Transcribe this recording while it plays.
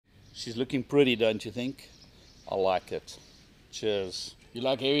She's looking pretty, don't you think? I like it. Cheers. You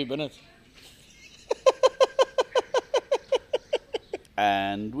like hairy Bennett?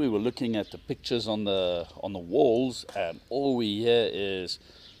 And we were looking at the pictures on the walls, and all we hear is,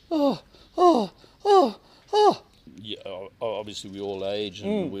 oh. Yeah, obviously we all age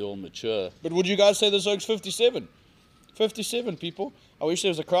and we all mature. But would you guys say this oak's 57? 57 people. I wish there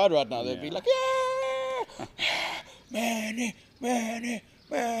was a crowd right now. They'd be like, yeah, Manny.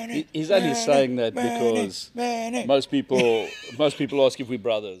 He's only saying that because most people ask if we're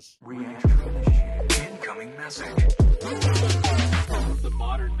brothers. Incoming message. The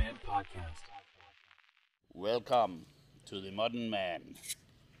Modern Man Podcast. Welcome to the Modern Man,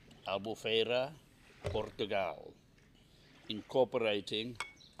 Albufeira, Portugal, incorporating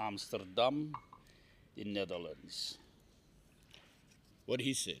Amsterdam, the Netherlands. What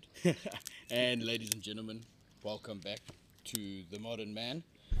he said. And ladies and gentlemen, welcome back to the Modern Man.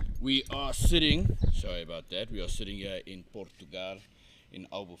 We are sitting here in Portugal, in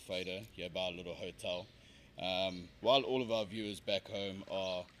Albufeira, here by a little hotel. While all of our viewers back home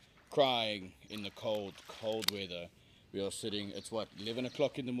are crying in the cold weather, we are sitting, it's 11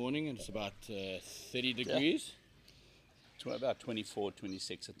 o'clock in the morning, and it's about 30 degrees? It's about 24,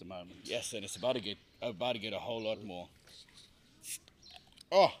 26 at the moment. Yes, and it's about to get a whole lot more.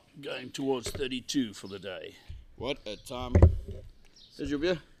 Oh, going towards 32 for the day. What a time. Is your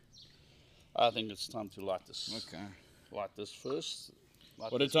beer? I think it's time to light this. Okay. Light this first.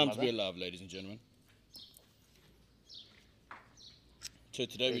 What a time to be alive, ladies and gentlemen. So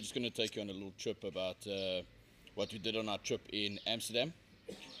today we're just going to take you on a little trip about what we did on our trip in Amsterdam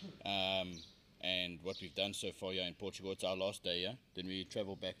and what we've done so far here in Portugal. It's our last day here. Then we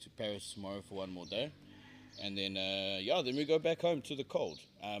travel back to Paris tomorrow for one more day. And then, then we go back home to the cold.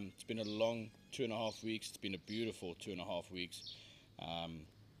 It's been a long 2.5 weeks. It's been a beautiful 2.5 weeks.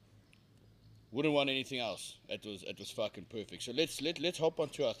 Wouldn't want anything else. It was fucking perfect. So let's hop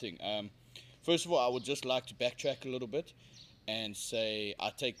onto our thing. First of all, I would just like to backtrack a little bit and say I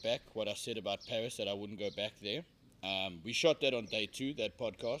take back what I said about Paris, that I wouldn't go back there. We shot that on day 2, that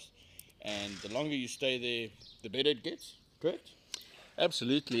podcast. And the longer you stay there, the better it gets. Correct?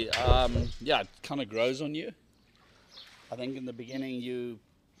 Absolutely. It kind of grows on you. I think in the beginning you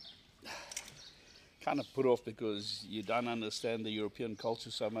kind of put off because you don't understand the European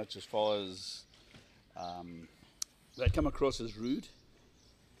culture so much, as far as they come across as rude,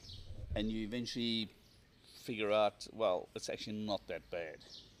 and you eventually figure out, well, it's actually not that bad.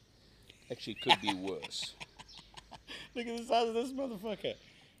 Actually, it could be worse. Look at the size of this motherfucker.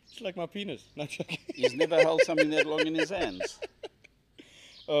 It's like my penis. Not joking. He's never held something that long in his hands.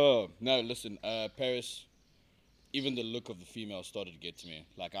 Oh, no, listen, Paris, even the look of the female started to get to me.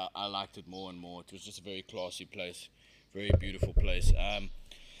 Like, I liked it more and more. It was just a very classy place, very beautiful place.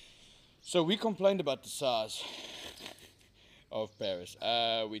 So we complained about the size of Paris.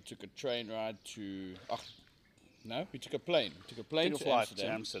 We took a train ride to... we took a plane. We took a plane to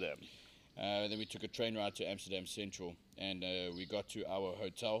Amsterdam. Then we took a train ride to Amsterdam Central, and we got to our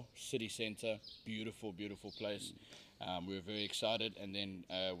hotel, city center, beautiful, beautiful place. We were very excited, and then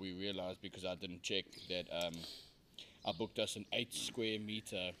we realized, because I didn't check, that I booked us an 8 square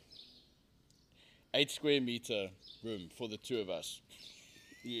meter room for the two of us.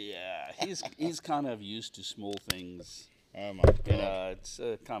 Yeah, he's kind of used to small things. Oh my God. It's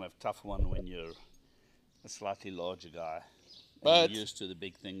a kind of tough one when you're a slightly larger guy. But you're used to the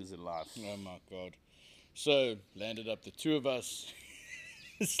big things in life. Oh my God. So, landed up, the two of us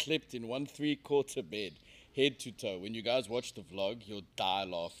slept in 1 3/4 bed, head to toe. When you guys watch the vlog, you'll die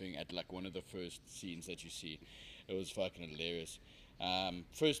laughing at like one of the first scenes that you see. It was fucking hilarious.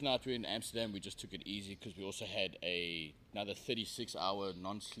 First night we were in Amsterdam, we just took it easy because we also had another 36-hour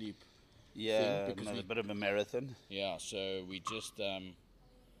non-sleep Yeah, thing, because a bit of a marathon. Yeah, so we just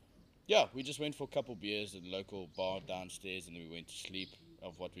we just went for a couple beers at the local bar downstairs, and then we went to sleep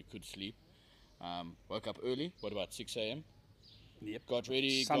of what we could sleep. Woke up early, about 6 a.m. Yep. Got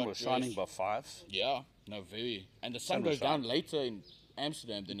ready. Sun was shining by 5. Yeah, no, very. And the sun goes down later in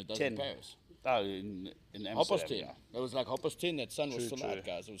Amsterdam than it does 10. in Paris. Oh, in Amsterdam. 10:30. Yeah. It was like 10:30. That sun was True, still out,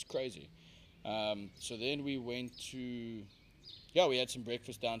 guys. It was crazy. So then we went to, we had some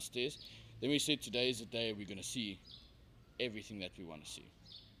breakfast downstairs. Then we said today is the day we're going to see everything that we want to see.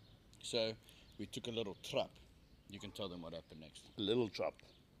 So we took a little trap. You can tell them what happened next. A little drop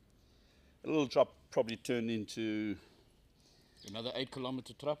probably turned into... Another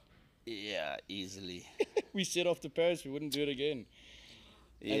 8-kilometer trap. Yeah, easily. We set off to Paris. We wouldn't do it again.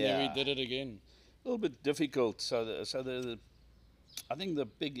 Yeah. And then we did it again. A little bit difficult. I think the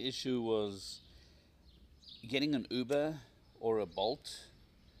big issue was getting an Uber or a Bolt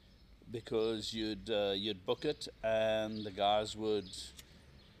because you'd book it, and the guys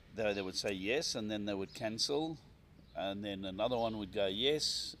they would say yes, and then they would cancel, and then another one would go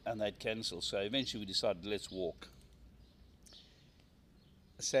yes, and they'd cancel. So eventually we decided, let's walk.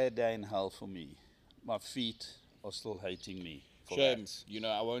 A sad day in hell for me. My feet are still hating me for Shame. that. You know,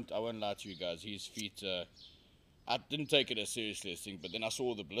 I won't lie to you guys. His feet. I didn't take it as seriously as thing, but then I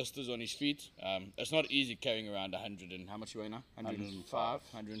saw the blisters on his feet. It's not easy carrying around 100 and how much you weigh now? 105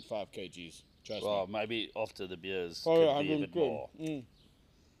 kgs. Trust Well, me. maybe after the beers Oh, could yeah, be a bit 100 more. Mm.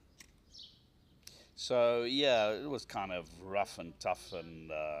 So yeah, it was kind of rough and tough,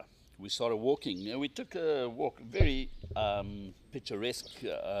 and we started walking. We took a walk, very picturesque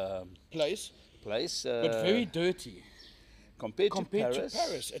Place, place, but very dirty compared to compared Paris. to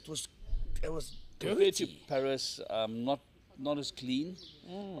Paris. It was Compared to dirty. Paris, not as clean.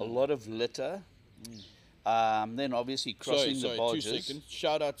 A lot of litter. Then obviously crossing the Sorry, barges. 2 seconds.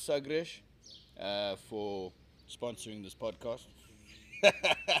 Shout out Sagresh for sponsoring this podcast.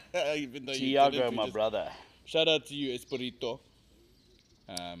 Even though you Tiago, didn't, we my just- brother. Shout out to you, Espirito.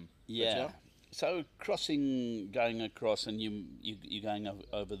 Yeah. So going across, and you're going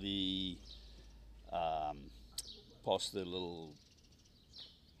over the past the little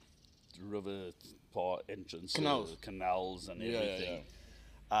river entrance, canals and everything.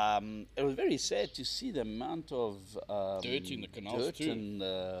 It was very sad to see the amount of Dirt in the canals dirt too.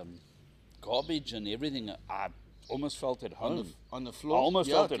 and garbage and everything. I almost felt at home. On the I floor. almost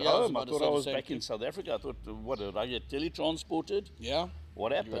felt at home. I about to thought say I the was same back thing. in South Africa. I thought, what, did I get teletransported? Yeah.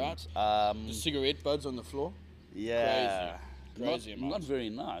 What happened? right. The cigarette buds on the floor. Yeah, Crazy not amount. very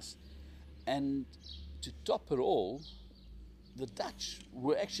nice. And to top it all, the Dutch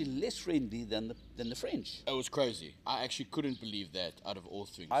were actually less friendly than the French. It was crazy. I actually couldn't believe that out of all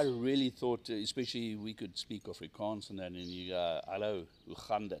things. I really thought, especially we could speak Afrikaans and then you go, hello, hoe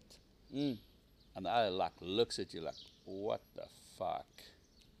gaan dit? And I looks at you like, what the fuck?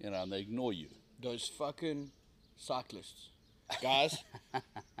 And they ignore you. Those fucking cyclists. Guys,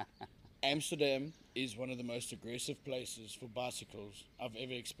 Amsterdam is one of the most aggressive places for bicycles I've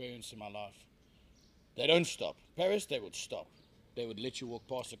ever experienced in my life. They don't stop. Paris, they would stop. They would let you walk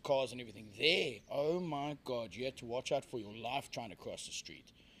past the cars and everything. There, oh my God, you had to watch out for your life trying to cross the street.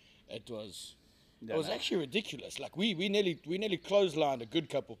 It was actually ridiculous. Like we nearly clotheslined a good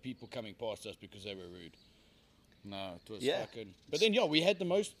couple of people coming past us because they were rude. No, it was fucking. But then we had the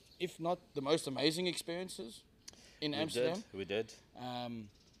most, if not the most amazing experiences in Amsterdam. We did. Um,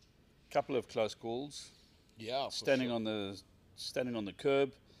 Couple of close calls. yeah, for standing sure. on the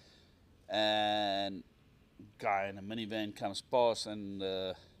curb, and guy in a minivan comes past and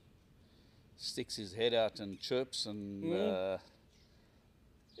sticks his head out and chirps, and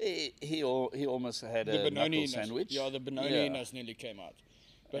he almost had The a knuckle Benoni-ness. sandwich. Yeah, the Benoni-ness nearly came out.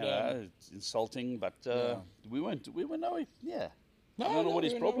 But It's insulting, but we were nowhere. Yeah, no, I don't know what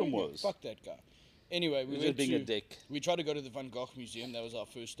his we're problem nowhere. was. Fuck that guy. Anyway, we He was went being a to. dick. We tried to go to the Van Gogh Museum. That was our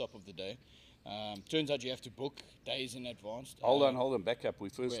first stop of the day. Turns out you have to book days in advance. Hold on, back up. We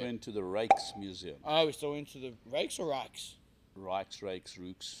first where? went to the Rijks Museum. Oh, we still went to the Rakes or Rikes? Rijks,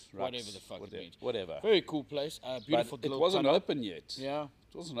 Rooks, Whatever the fuck it means. Whatever. Very cool place. Beautiful But it little wasn't tunnel. open yet. Yeah.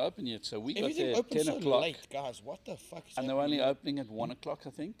 It wasn't open yet, so we Everything got there at opened 10 so o'clock. late, guys. What the fuck is And they were happening? only opening at 1 o'clock, I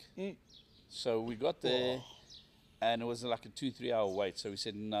think. So we got there, and it was like a 2-3 hour wait. So we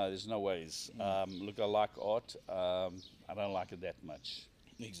said, no, there's no ways. Look, I like art. I don't like it that much.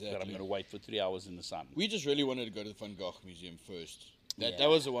 That I'm Exactly. going to wait for 3 hours in the sun. We just really wanted to go to the Van Gogh Museum first. That Yeah.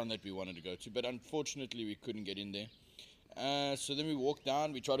 was the one that we wanted to go to, but unfortunately we couldn't get in there. So then we walked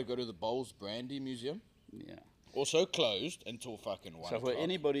down. We tried to go to the Bowls Brandy Museum. Yeah. Also closed until fucking 1 So for o'clock.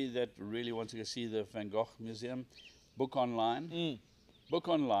 anybody that really wants to go see the Van Gogh Museum, book online. Book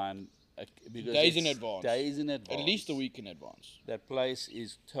online. Because Days in it's advance. Days in advance. At least a week in advance. That place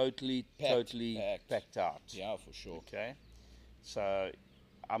is totally packed out. Yeah, for sure. Okay, so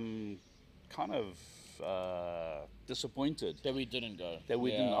I'm kind of disappointed That we didn't go. that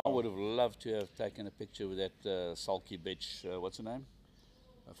we Yeah. didn't. I would have loved to have taken a picture with that sulky bitch. What's her name?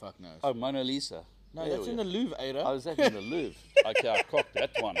 Oh, fuck knows. Oh, Mona Lisa. no, There that's we in go. the Louvre, Ada. I was actually in the Louvre. Okay, I cocked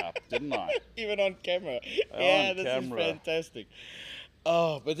that one up, didn't I? Even on camera. On this camera. is fantastic.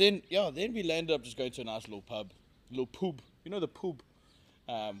 Oh, but then we landed up just going to a nice little pub. Little pub. You know the pub?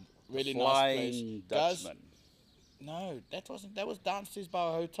 Really nice place. Flying Guys, Dutchman. no, that was downstairs by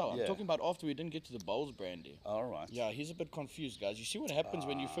our hotel. Yeah. I'm talking about after we didn't get to the Bowls Brandy. All right. Yeah, he's a bit confused, guys. You see what happens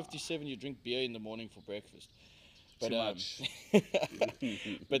when you're 57, you drink beer in the morning for breakfast. But, Too much.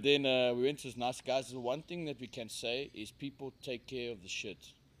 but then we went to this nice guys. The one thing that we can say is people take care of the shit.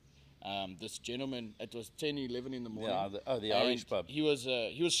 This gentleman, it was 10, 11 in the morning. Yeah, the and Irish pub. He was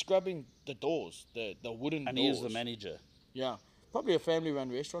scrubbing the doors, the wooden And doors. he is the manager. Yeah, probably a family-run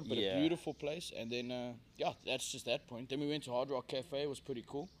restaurant, but Yeah. a beautiful place. And then, that's just that point. Then we went to Hard Rock Cafe. It was pretty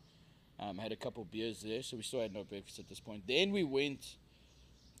cool. Had a couple beers there, so we still had no breakfast at this point. Then we went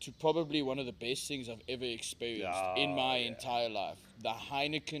to probably one of the best things I've ever experienced in my entire life. The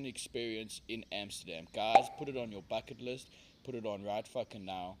Heineken experience in Amsterdam. Guys, put it on your bucket list. Put it on right fucking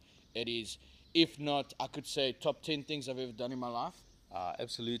now. It is, if not, I could say top 10 things I've ever done in my life.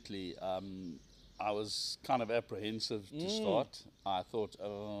 Absolutely. I was kind of apprehensive to start. I thought,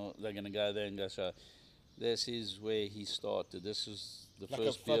 they're going to go there and go, so this is where he started. This was the Like a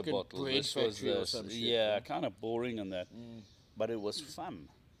first beer fucking bottle. bread This was factory or this. some shit, Yeah, kind of boring and that. But it was fun.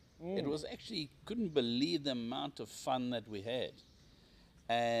 It was actually, couldn't believe the amount of fun that we had.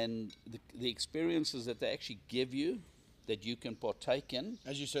 And the experiences that they actually give you, that you can partake in.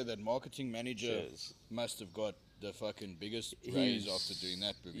 As you said, that marketing manager Cheers. must have got the fucking biggest raise after doing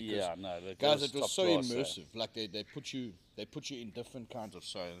that. Because Yeah, no, that guys, was it was top so class, immersive. Like they put you in different kinds of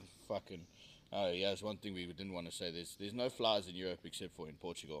fucking. Oh yeah, it's one thing we didn't want to say. There's no flies in Europe except for in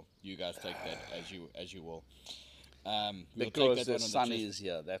Portugal. You guys take that as you will. We'll take Because that the one on sun chest. is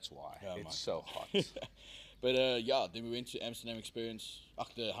here, that's why. Oh, It's my so hot. But then we went to Amsterdam experience,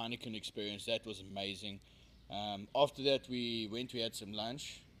 the Heineken experience. That was amazing. After that, we had some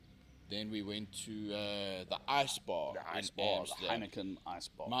lunch. Then we went to the ice bar The ice in bar, Amsterdam. the Heineken ice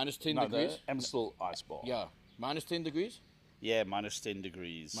bar. Minus 10 no, degrees? The Amstel ice bar. Yeah, minus 10 degrees. Yeah, minus 10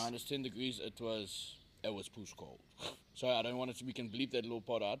 degrees. Minus 10 degrees. It was push cold. So I don't want to. We can bleep that little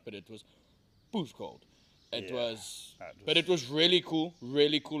part out, but it was push cold. It Yeah, was, that but it was really cool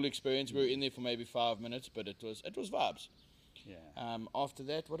experience. We were in there for maybe 5 minutes, but it was vibes. Yeah. After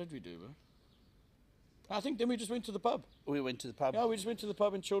that, what did we do, bro? I think then we just went to the pub. We went to the pub. Yeah, we just went to the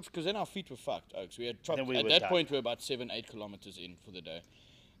pub and chilled because then our feet were fucked. Oaks. We had trucked, Then we at were that done. point we were about 7-8 kilometers in for the day.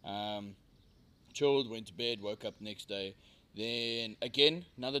 Chilled, went to bed, woke up next day. Then again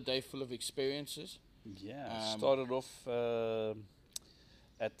another day full of experiences. Yeah. Started off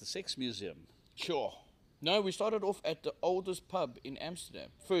at the Sex Museum. Sure. No, we started off at the oldest pub in Amsterdam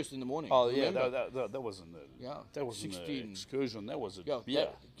first in the morning. Oh, yeah. remember? That wasn't that wasn't 16. an excursion. That was a Yeah, beer.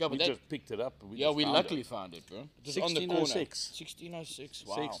 but We that- just picked it up. We just found luckily it. found it, bro. Just on the corner. 1606. 1606.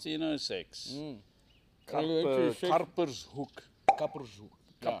 Wow. 1606. Karper- Karpershoek. Kappershoek.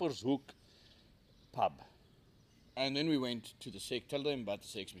 Yeah. Kappershoek pub. And then we went to the Sex. Tell them about the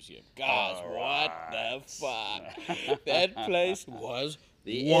Sex Museum. Guys, what the fuck? That place was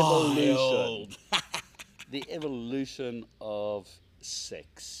The wild. evolution. The evolution of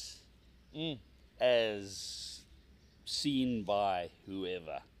sex as seen by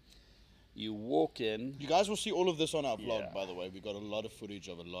whoever. You walk in, You guys will see all of this on our vlog, Yeah. by the way. We got a lot of footage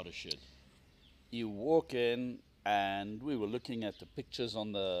of a lot of shit. you walk in, and we were looking at the pictures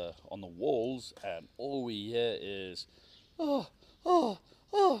on the walls, and all we hear is, oh, oh,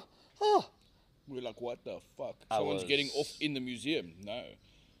 oh, oh. We're like, what the fuck? I Someone's getting was- off in the museum. No.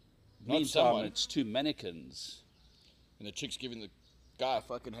 Not Meantime, someone. it's two mannequins. And the chick's giving the guy a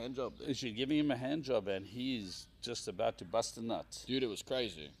fucking hand job there. She's giving him a hand job, and he's just about to bust a nut. Dude, it was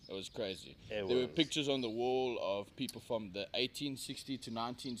crazy. It was crazy. It There were was. pictures on the wall of people from the 1860s to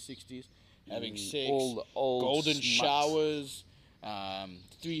 1960s having sex, all the old golden smut. showers,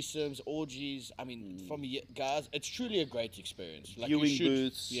 threesomes, orgies. I mean, guys, it's truly a great experience. Like Viewing you should,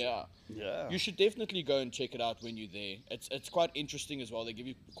 booths. Yeah. Yeah. You should definitely go and check it out when you're there. It's quite interesting as well. They give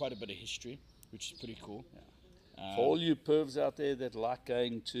you quite a bit of history, which is pretty cool. For all you pervs out there that like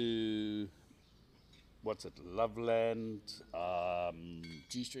going to, what's it, Loveland,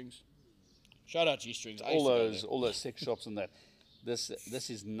 G-strings. Shout out G-strings. I all used to go those there. all those sex shops and that. This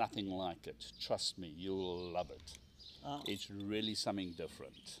is nothing like it. Trust me, you'll love it. It's really something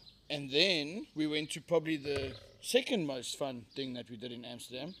different. And then we went to probably the second most fun thing that we did in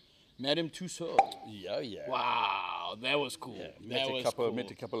Amsterdam, Madame Tussauds. Yeah, yeah. Wow, that was cool. Yeah, That was cool. met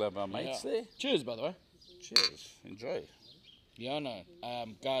a couple of our mates Yeah. there. Cheers, by the way. Cheers. Enjoy. Yeah, no.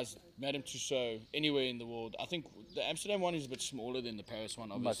 Guys, Madame Tussauds, anywhere in the world. I think the Amsterdam one is a bit smaller than the Paris one,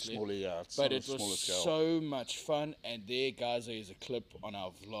 Much obviously. smaller, yeah. It's But on a it smaller was scale. so much fun. And there, guys, there is a clip on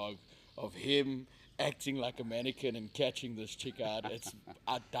our vlog of him acting like a mannequin and catching this chick out.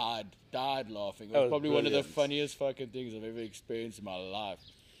 I died laughing. It was was probably one of the brilliant. funniest fucking things I've ever experienced in my life.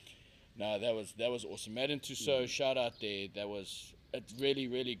 No, that was awesome. Madame Tussauds, shout out there. That was a really,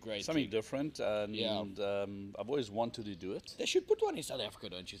 really great Something thing. different, and Yeah. I've always wanted to do it. They should put one in South Africa,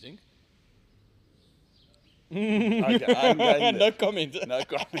 don't you think? Okay, I'm going No there. comment. No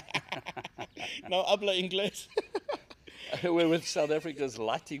comment. No habla inglés. Where with South Africa's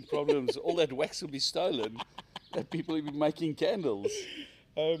lighting problems, all that wax will be stolen. That people will be making candles.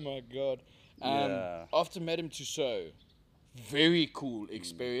 Oh my god. Yeah. After Madame Tussauds, very cool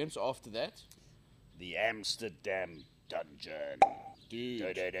experience after that. The Amsterdam dungeon. Dude,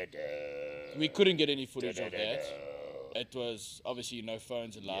 Da-da-da-da. we couldn't get any footage of that. Da-da-da-da. It was obviously no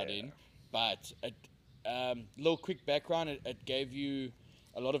phones allowed in, but little quick background, it gave you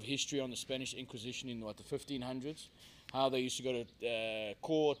a lot of history on the Spanish Inquisition in the 1500s, how they used to go to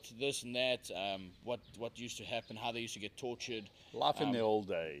court, this and that, what used to happen, how they used to get tortured. Life in the old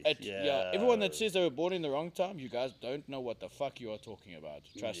days. Yeah, everyone that says they were born in the wrong time, you guys don't know what the fuck you are talking about.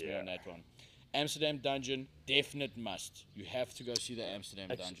 Trust me on that one. Amsterdam dungeon, definite must. You have to go see the Amsterdam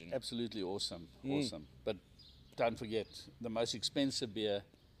dungeon. Absolutely awesome. Awesome. But don't forget, the most expensive beer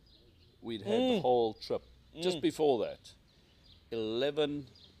we'd had the whole trip. Just before that, 11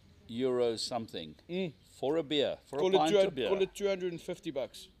 euros something for a beer, for a pint of beer. Call it 250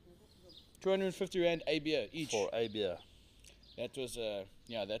 bucks. 250 rand a beer each. For a beer. That was, it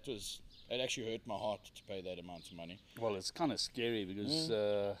actually hurt my heart to pay that amount of money. Well, it's kind of scary because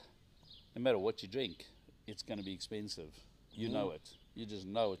no matter what you drink, it's going to be expensive. You know it. You just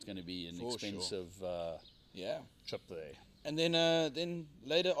know it's going to be an expensive trip there. And then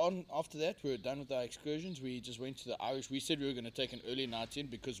later on, after that, we were done with our excursions. We just went to the Irish. We said we were going to take an early night in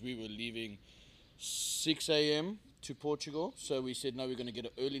because we were leaving 6 a.m. to Portugal. So we said, no, we're going to get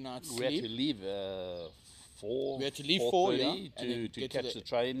an early night's sleep. We had to leave 4. We had to leave 4, to catch the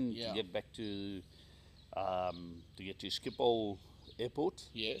train to get back to Schiphol Airport.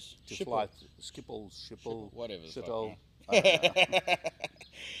 Yes. To fly Schiphol, whatever. Schiphol.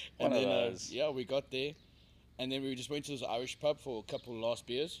 And then we got there, and then we just went to this Irish pub for a couple of last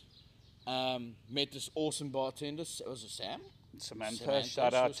beers. Met this awesome bartender. Was it Sam? Samantha.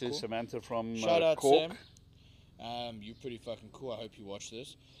 Shout out to Samantha from Shout out Cork. Sam. You're pretty fucking cool. I hope you watch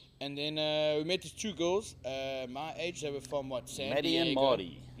this. And then we met these 2 girls, my age. They were from San Maddie Diego. and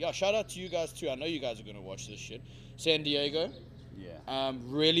Marty. Yeah, shout out to you guys too. I know you guys are gonna watch this shit. San Diego. Yeah.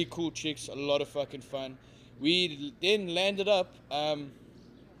 Really cool chicks. A lot of fucking fun. We then landed up,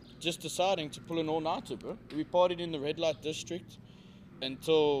 just deciding to pull an all-nighter, bro. We partied in the red light district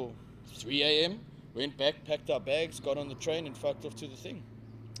until 3 a.m. Went back, packed our bags, got on the train, and fucked off to the thing.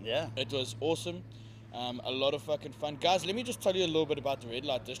 Yeah. It was awesome. A lot of fucking fun. Guys, let me just tell you a little bit about the red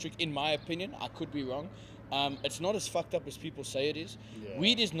light district. In my opinion, I could be wrong. It's not as fucked up as people say it is. Yeah.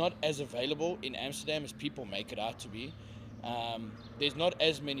 Weed is not as available in Amsterdam as people make it out to be. There's not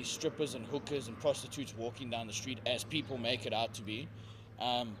as many strippers and hookers and prostitutes walking down the street as people make it out to be.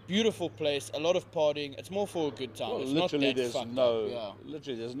 Beautiful place, a lot of partying. It's more for a good time. Well, it's literally, not that there's fucked no, up. Yeah.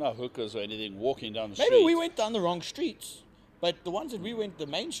 literally, there's no hookers or anything walking down the street. Maybe we went down the wrong streets, but the ones that we went, the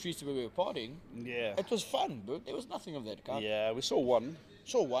main streets where we were partying, Yeah. it was fun, but there was nothing of that kind. Yeah, we saw one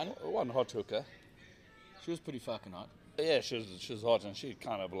hot hooker. She was pretty fucking hot. Yeah, she was hot, and she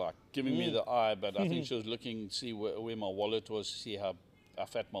kind of like giving me the eye, but I think she was looking to see where my wallet was, see how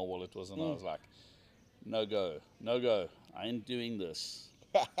fat my wallet was, and I was like, no go, I ain't doing this.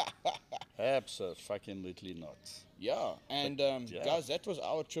 Absolutely not. Yeah, and yeah. guys, that was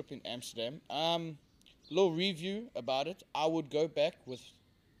our trip in Amsterdam. Little review about it. I would go back with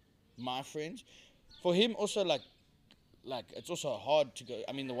my friends. For him, also like it's also hard to go.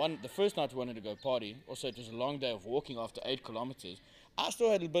 I mean, the first night we wanted to go party. Also, it was a long day of walking after 8 kilometers. I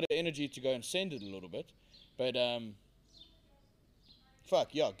still had a bit of energy to go and send it a little bit, but go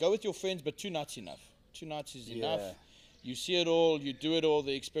with your friends. But 2 nights enough. 2 nights is enough. You see it all. You do it all.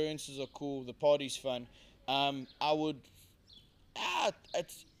 The experiences are cool. The party's fun.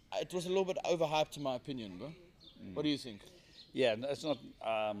 It was a little bit overhyped in my opinion, bro. What do you think? Yeah, it's not.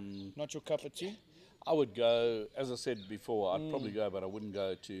 Not your cup of tea? I would go, as I said before, I'd probably go, but I wouldn't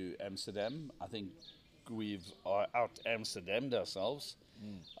go to Amsterdam. I think we've out Amsterdam'd ourselves.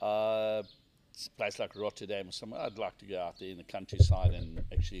 It's a place like Rotterdam or somewhere. I'd like to go out there in the countryside and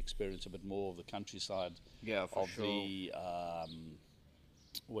actually experience a bit more of the countryside. Yeah, for of sure. The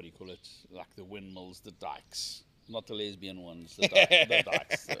what do you call it? Like the windmills, the dikes, not the lesbian ones, the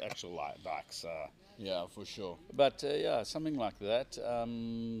dikes, the actual dikes. Yeah, for sure. But something like that.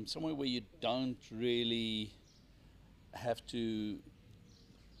 Somewhere where you don't really have to,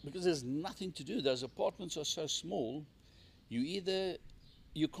 because there's nothing to do. Those apartments are so small. You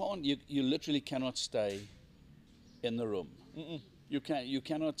literally cannot stay in the room. You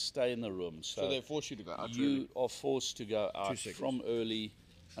cannot stay in the room. So they force you to go out. You are forced to go out from early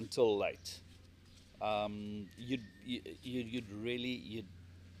until late. You'd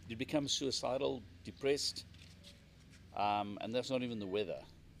become suicidal, depressed, and that's not even the weather.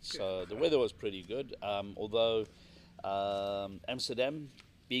 So the weather was pretty good, although Amsterdam,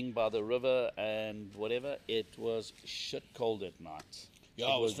 being by the river and whatever, it was shit cold at night.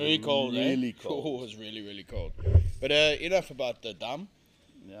 Yeah, it was very cold. Really eh? cold. Oh, it was really, really cold. But enough about the dam.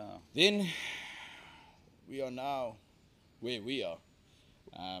 Yeah. Then we are now where we are.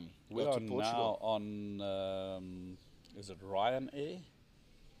 We got are to Portugal. now on, is it Ryanair?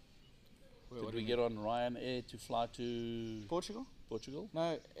 Did we get on Ryanair to fly to Portugal? Portugal?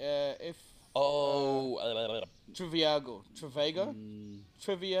 No, Oh, Trivago,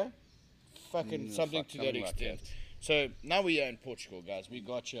 Trivia, fucking something to that something like extent. So now we are in Portugal, guys. We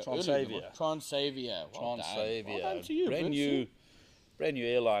got you Transavia. Transavia. Well done. Transavia. Well done to you, brand Bruce. new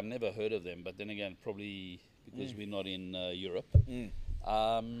airline. Never heard of them, but then again, probably because we're not in Europe.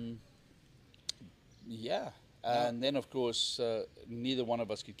 Yeah. And then, of course, neither one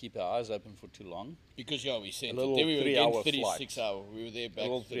of us could keep our eyes open for too long. Because we sent A little it. Then we were 3-hour again 36 hours. We were there back. A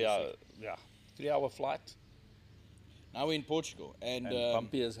little 36. 3-hour flight Now we're in Portugal, and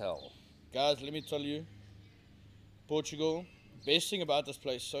bumpy as hell. guys, let me tell you, Portugal. Best thing about this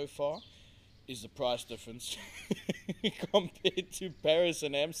place so far is the price difference compared to Paris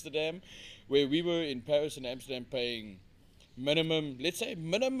and Amsterdam, where we were in Paris and Amsterdam paying minimum. Let's say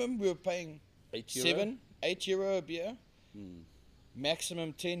minimum we were paying €8. 8 euro a beer.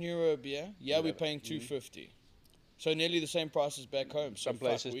 Maximum 10 euro a beer. Yeah, we're paying 250. So nearly the same price as back home. So Some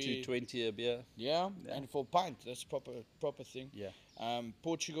places $2.20 a beer. Yeah, and for a pint, that's proper thing. Yeah.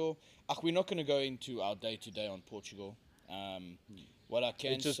 Portugal. We're not going to go into our day to day on Portugal. What I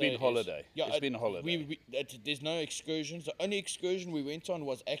can It's just say been holiday. Is, yeah, It's been holiday. There's no excursions. The only excursion we went on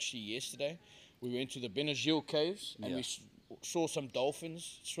was actually yesterday. We went to the Benazil Caves and we saw some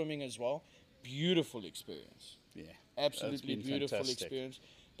dolphins swimming as well. Beautiful experience. Yeah. Absolutely been beautiful fantastic. experience.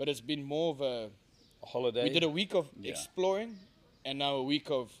 But it's been more of a Holiday. we did a week of exploring and now a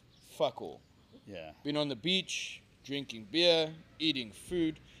week of fuck all. Yeah. Been on the beach, drinking beer, eating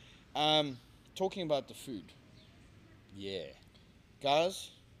food. Talking about the food. Yeah.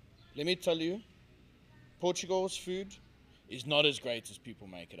 Guys, let me tell you, Portugal's food is not as great as people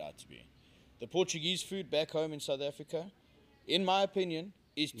make it out to be. The Portuguese food back home in South Africa, in my opinion,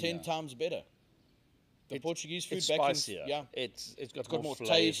 is 10 times better. The Portuguese food It's back spicier. in It's got more more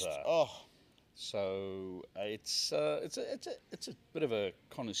taste. flavor. Oh, So it's a bit of a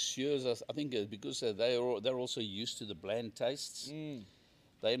connoisseurs. I think because they're also used to the bland tastes.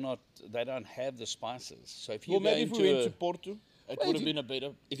 They don't have the spices. So if you well, go maybe if into we went to Porto, it Well, would if have you- been a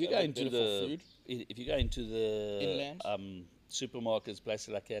better. if you a go lot into better for food. if you go into the Inland. supermarkets, places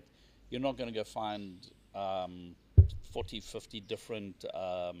like that, you're not going to go find 40, 50 different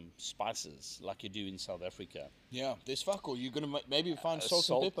spices like you do in South Africa. Yeah, there's fuck all. You're gonna maybe find salt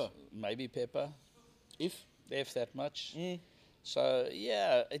and pepper. Maybe pepper, If if that much. So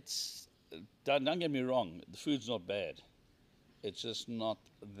yeah, it's don't get me wrong, the food's not bad. It's just not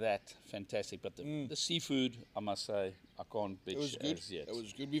that fantastic. But the seafood, I must say, I can't bitch it was good. as yet. It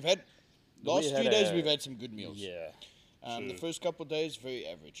was good. We've had last 3 had days. a- We've had some good meals. Yeah, The true. first couple of days, very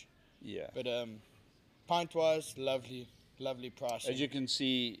average. Yeah. But pint-wise, lovely pricing. As you can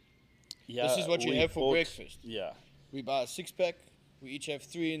see, yeah, This is what you we have for bought- breakfast. Yeah, We buy a 6-pack. We each have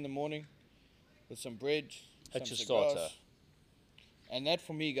 3 in the morning with some bread, That's some your cigars. starter. And that,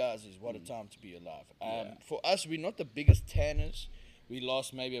 for me, guys, is what a time to be alive. Yeah. For us, we're not the biggest tanners. We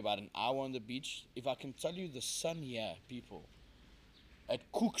lost maybe about an hour on the beach. If I can tell you the sun here, people, it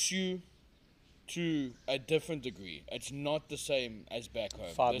cooks you to a different degree. It's not the same as back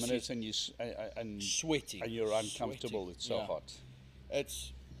home. 5 This minutes is and and sweating. you're uncomfortable. Sweating. It's so Yeah. hot,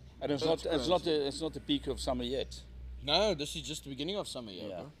 It's and it's not the peak of summer yet. no, this is just the beginning of summer here,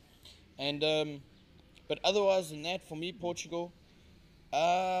 Yeah. bro. And but otherwise than that, for me, Portugal,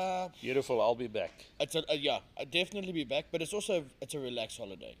 Beautiful. I'll be back. I'll definitely be back. But it's a relaxed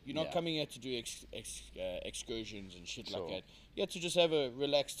holiday. You're not Yeah. coming here to do excursions and shit Sure. like that. You have to just have a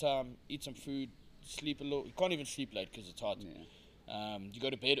relaxed time, eat some food, sleep a little. You can't even sleep late because it's hot. Yeah. You go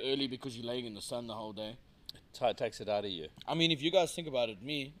to bed early because you're laying in the sun the whole day. Takes it out of you. I mean, if you guys think about it,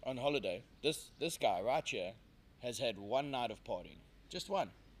 me on holiday, this guy right here has had one night of partying, just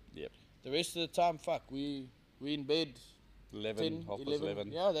one. Yep. The rest of the time, fuck, we in bed 11, 10, half past 11.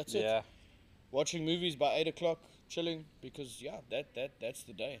 11. Yeah, that's it. Yeah. watching movies by 8 o'clock, chilling because that's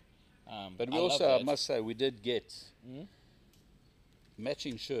the day. But we I love also, I that. must say, we did get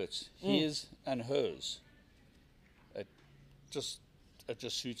matching shirts, his and hers. It just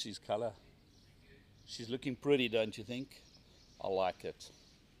suits his color. She's looking pretty, don't you think? I like it.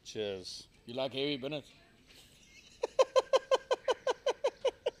 Cheers. You like Harry Bennett?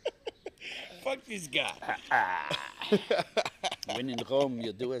 Fuck this guy. When in Rome,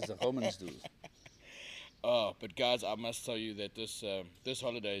 you do as the Romans do. Oh, but guys, I must tell you that this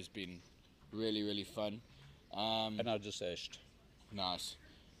holiday has been really, really fun. And I just ashed. Nice.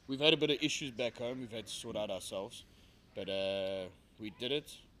 We've had a bit of issues back home. We've had to sort out ourselves, but we did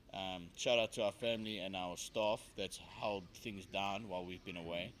it. Shout out to our family and our staff that's held things down while we've been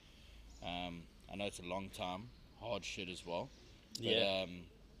away. I know it's a long time, hard shit as well. But, Yeah.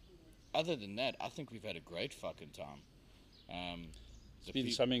 other than that, I think we've had a great fucking time. It's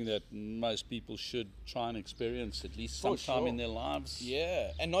been something that most people should try and experience at least For sometime in sure. their lives.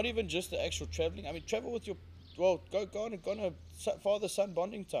 Yeah, and not even just the actual traveling. I mean, travel with your, go on a father-son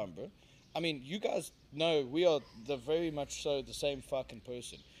bonding time, bro. I mean, you guys know we are very much so the same fucking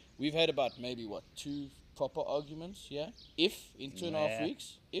person. We've had about maybe, 2 proper arguments, yeah? In 2.5 Nah.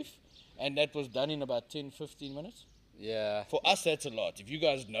 weeks, and that was done in about 10, 15 minutes. Yeah. For us, that's a lot. If you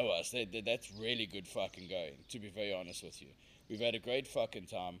guys know us, that's really good fucking going, to be very honest with you. We've had a great fucking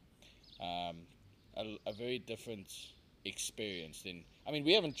time. A very different experience than... I mean,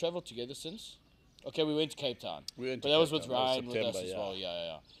 we haven't traveled together since. Okay, we went to Cape Town. But that was with Ryan with us as well.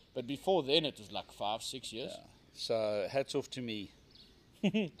 Yeah. But before then, it was like 5-6 years. Yeah. So hats off to me.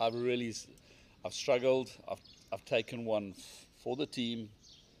 I've struggled. I've taken one for the team,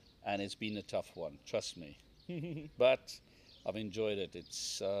 and it's been a tough one. Trust me. But I've enjoyed it.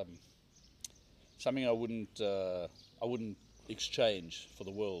 It's something I wouldn't exchange for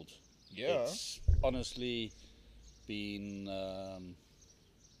the world. Yeah. It's honestly been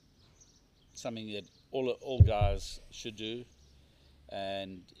something that all guys should do.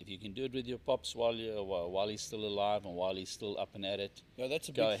 And if you can do it with your pops while he's still alive and while he's still up and at it, No, that's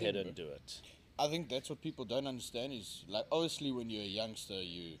a go big ahead thing, and bro. do it. I think that's what people don't understand is, like, obviously when you're a youngster,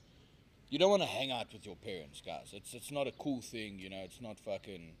 you don't want to hang out with your parents, guys. It's not a cool thing, you know. It's not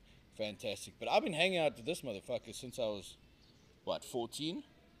fucking fantastic. But I've been hanging out with this motherfucker since I was, 14?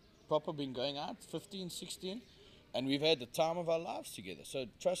 Proper been going out, 15, 16. And we've had the time of our lives together. So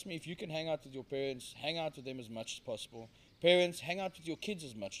trust me, if you can hang out with your parents, hang out with them as much as possible. Parents, hang out with your kids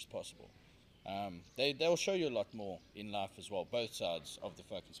as much as possible. They'll show you a lot more in life as well, both sides of the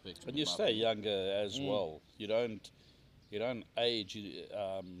fucking spectrum. And you stay younger as well. You don't age.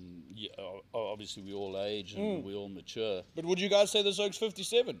 Obviously, we all age and we all mature. But would you guys say the Zoke's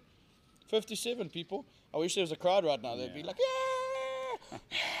 57? 57 people. I wish there was a crowd right now. They'd be like, yeah,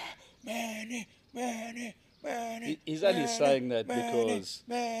 Manny, Manny, Manny. He's only saying that Manny, because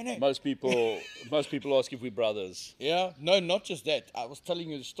Manny. most people ask if we're brothers. Yeah, no, not just that. I was telling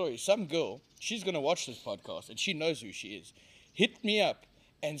you the story. Some girl, she's going to watch this podcast and she knows who she is, hit me up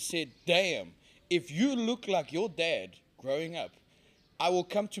and said, damn, if you look like your dad growing up, I will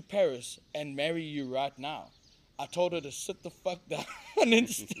come to Paris and marry you right now. I told her to sit the fuck down and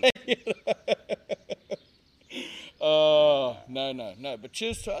stay. No. But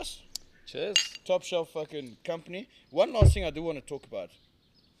cheers to us. Cheers. Top shelf fucking company. One last thing I do want to talk about.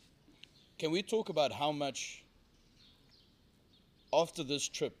 Can we talk about how much after this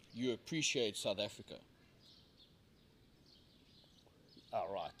trip you appreciate South Africa? All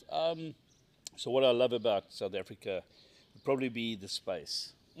right. So what I love about South Africa would probably be the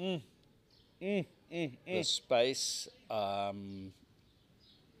space. The space. I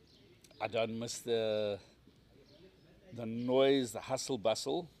don't miss the noise, the hustle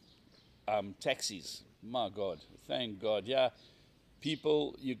bustle. Taxis. My God, thank God. Yeah,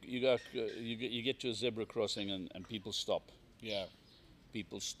 people. You get to a zebra crossing and people stop. Yeah.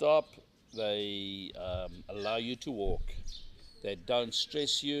 People stop. They allow you to walk. They don't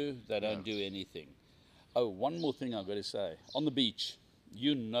stress you. They don't do anything. Oh, one more thing I've got to say. On the beach,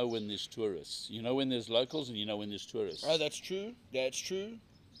 you know when there's tourists. You know when there's locals and you know when there's tourists. Oh, that's true. That's true.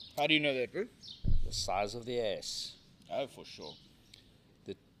 How do you know that, bro? The size of the ass. Oh, for sure.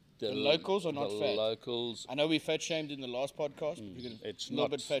 The locals are not the fat. Locals. I know we fat shamed in the last podcast. But we're gonna It's a little not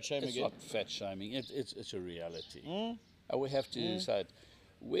bit fat shame it's again. not fat shaming. It's a reality. We have to say it.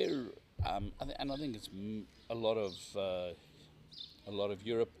 We're and I think it's a lot of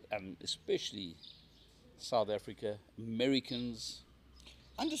Europe and especially South Africa, Americans,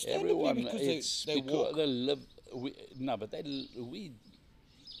 Understandably, everyone. because It's they because walk. they live.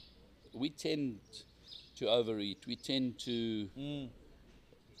 We tend to overeat. We tend to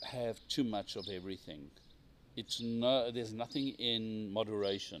have too much of everything. There's nothing in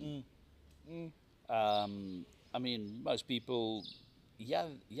moderation. I mean, most people,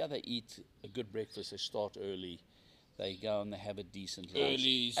 they eat a good breakfast. They start early. They go and they have a decent lunch.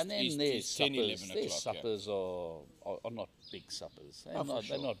 Early and then is their 10, suppers. 11 Their o'clock, suppers are not big suppers. Oh, for They're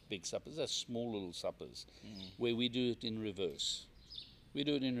sure. not big suppers. They're small little suppers, where we do it in reverse. We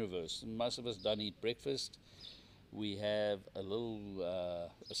do it in reverse. And most of us don't eat breakfast. We have a little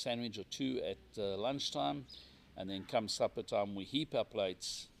a sandwich or two at lunchtime, and then come supper time, we heap our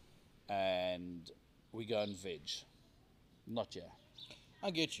plates and we go and veg. Not yet. I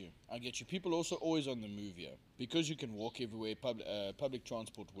get you. People also always on the move here because you can walk everywhere. Public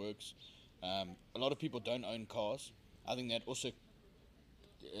transport works. A lot of people don't own cars. I think that also,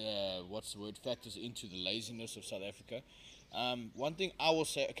 factors into the laziness of South Africa. One thing I will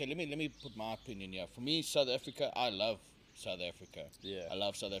say, okay, let me put my opinion here. For me, South Africa, I love South Africa. Yeah. I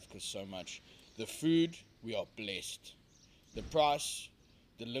love South Africa so much. The food, we are blessed. The price,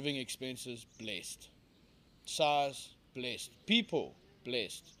 the living expenses, blessed. Size, blessed. People,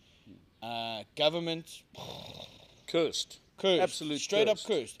 blessed. Government, Cursed. Absolute straight cursed.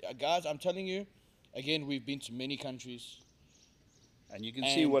 up cursed. Guys, I'm telling you, again, we've been to many countries. And you can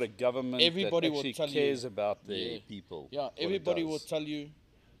see what a government everybody that will actually tell you- cares about their Yeah. people. Yeah, what it everybody will does. tell you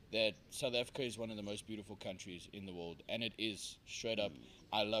that South Africa is one of the most beautiful countries in the world, and it is, straight up.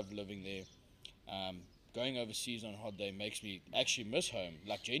 I love living there. Going overseas on holiday makes me actually miss home.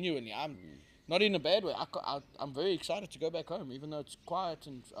 Like, genuinely, I'm not in a bad way. I'm very excited to go back home, even though it's quiet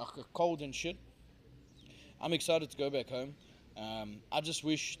and cold and shit. I'm excited to go back home. I just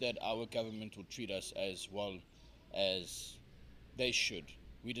wish that our government would treat us as well as they should.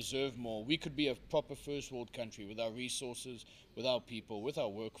 We deserve more. We could be a proper first world country with our resources, with our people, with our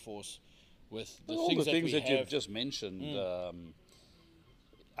workforce, with the All things the things that that we you've have. just mentioned.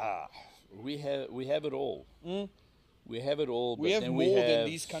 We have it all. We have it all. But We have then more we have than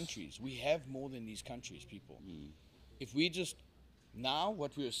these countries. We have more than these countries, people. If we just, now,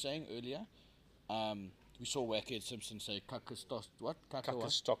 what we were saying earlier, we saw Wackhead Simpson say, what?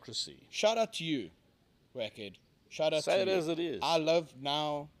 Kakistocracy. Shout out to you, Wackhead. Shout out Say to it you. as it is. I love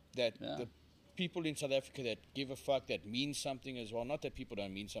now that Yeah. the people in South Africa that give a fuck, that mean something as well. Not that people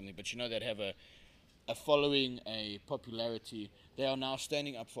don't mean something, but that have a following, a popularity. They are now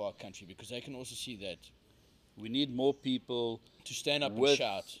standing up for our country because they can also see that. We need more people To stand up and with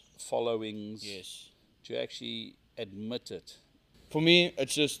shout. followings Yes. to actually admit it. For me,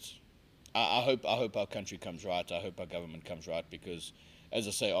 it's just, I hope our country comes right. I hope our government comes right because, as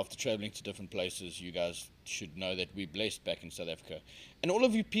I say, after traveling to different places, you guys should know that we're blessed back in South Africa. And all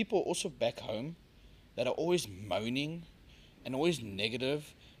of you people also back home that are always moaning and always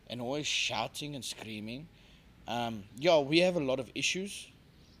negative and always shouting and screaming. We have a lot of issues,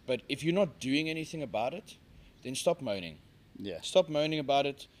 but if you're not doing anything about it, then stop moaning. Yeah. Stop moaning about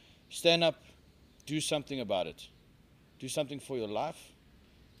it. Stand up. Do something about it. Do something for your life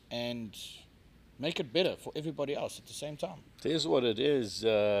and make it better for everybody else at the same time. Here's what it is.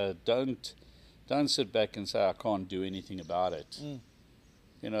 Don't sit back and say I can't do anything about it.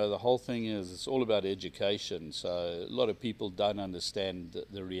 The whole thing is it's all about education. So a lot of people don't understand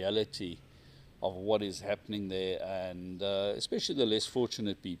the reality of what is happening there, and especially the less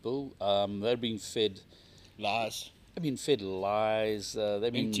fortunate people. They're being fed Lies. They've been fed lies. They've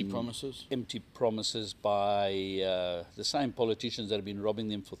been Empty promises. Empty promises by the same politicians that have been robbing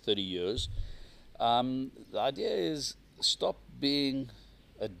them for 30 years. The idea is stop being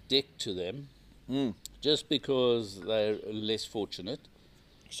a dick to them just because they're less fortunate.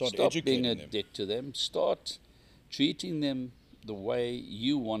 Start Stop educating being a them. dick to them. Start treating them the way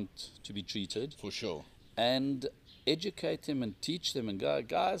you want to be treated, For sure. and educate them and teach them and go,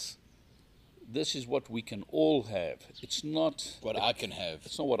 guys, this is what we can all have. It's not What I can have.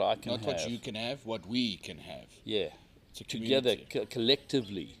 It's not what I can Not have. what you can have, what we can have. Yeah. It's a Together, community.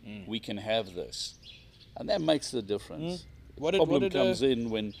 collectively, we can have this. And that makes the difference. What The did- problem what did, comes in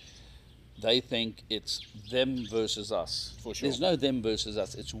when they think it's them versus us. For sure. There's no them versus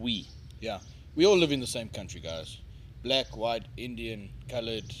us. It's we. Yeah. We all live in the same country, guys. Black, white, Indian,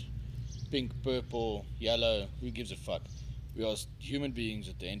 colored, pink, purple, yellow. Who gives a fuck? We are human beings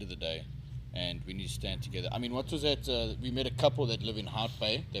at the end of the day. And we need to stand together. I mean, what was that? We met a couple that live in Hout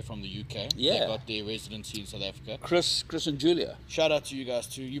Bay. They're from the UK. Yeah. They got their residency in South Africa. Chris and Julia. Shout out to you guys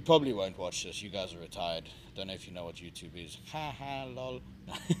too. You probably won't watch this. You guys are retired. Don't know if you know what YouTube is. Ha ha lol.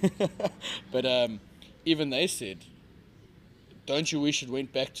 But even they said, don't you wish it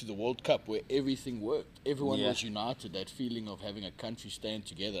went back to the World Cup where everything worked? Everyone Yeah. was united. That feeling of having a country stand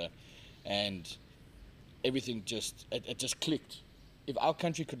together, and everything just it just clicked. If our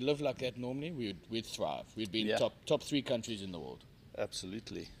country could live like that normally, we'd thrive. We'd be in Yeah. top 3 countries in the world.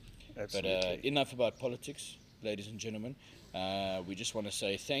 Absolutely. But Absolutely. enough about politics, ladies and gentlemen. We just want to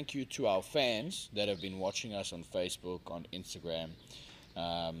say thank you to our fans that have been watching us on Facebook, on Instagram.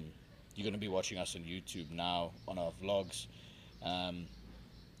 You're going to be watching us on YouTube now, on our vlogs.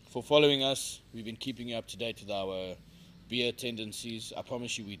 For following us, we've been keeping you up to date with our beer tendencies. I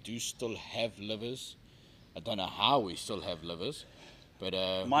promise you we do still have livers. I don't know how we still have livers, but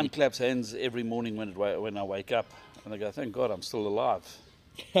Mine claps hands every morning when I wake up, and I go, thank God I'm still alive.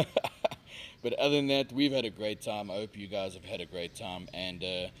 But other than that, we've had a great time. I hope you guys have had a great time. And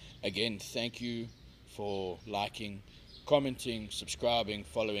again, thank you for liking, commenting, subscribing,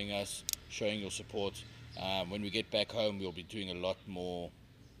 following us, showing your support. When we get back home, we'll be doing a lot more,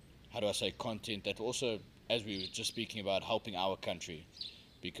 content that also, as we were just speaking about, helping our country.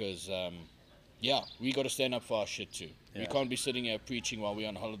 Because, we got to stand up for our shit too. Yeah. We can't be sitting here preaching while we're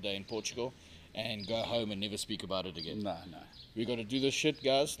on holiday in Portugal and go home and never speak about it again. No. We got to do this shit,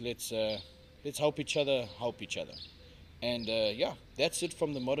 guys. Let's help each other. And that's it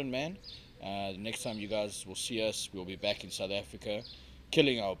from the Modern Man. The next time you guys will see us, we'll be back in South Africa,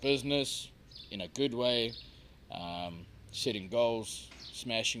 killing our business in a good way, setting goals,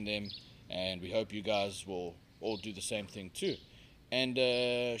 smashing them, and we hope you guys will all do the same thing too. And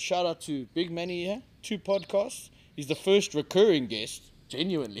shout out to Big Manny here, 2 podcasts. He's the first recurring guest,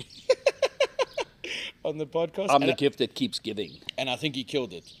 genuinely. On the podcast. I'm the gift that keeps giving. And I think he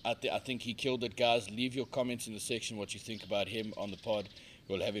killed it. I think he killed it, guys. Leave your comments in the section what you think about him on the pod.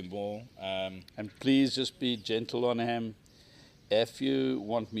 We'll have him more. And please just be gentle on him. If you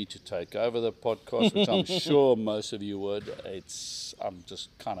want me to take over the podcast, which I'm sure most of you would, I'm just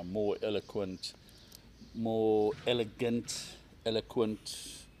kind of more eloquent, more eloquent,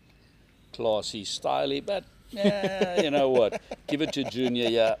 classy, styly, but yeah, you know what? Give it to Junior.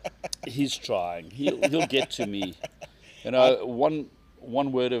 Yeah, he's trying. He'll get to me. You know,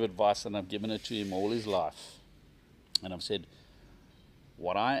 one word of advice, and I've given it to him all his life. And I've said,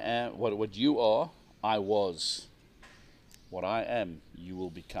 what I am, what you are, I was. What I am, you will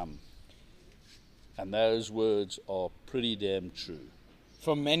become. And those words are pretty damn true.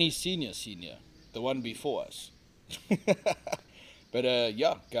 From Manny Senior, the one before us. But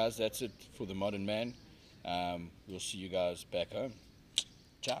guys, that's it for the Modern Man. We'll see you guys back home.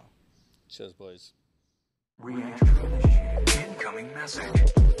 Ciao. Cheers, boys. Re-entry initiated. Incoming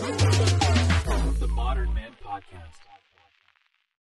message. The Modern Man Podcast.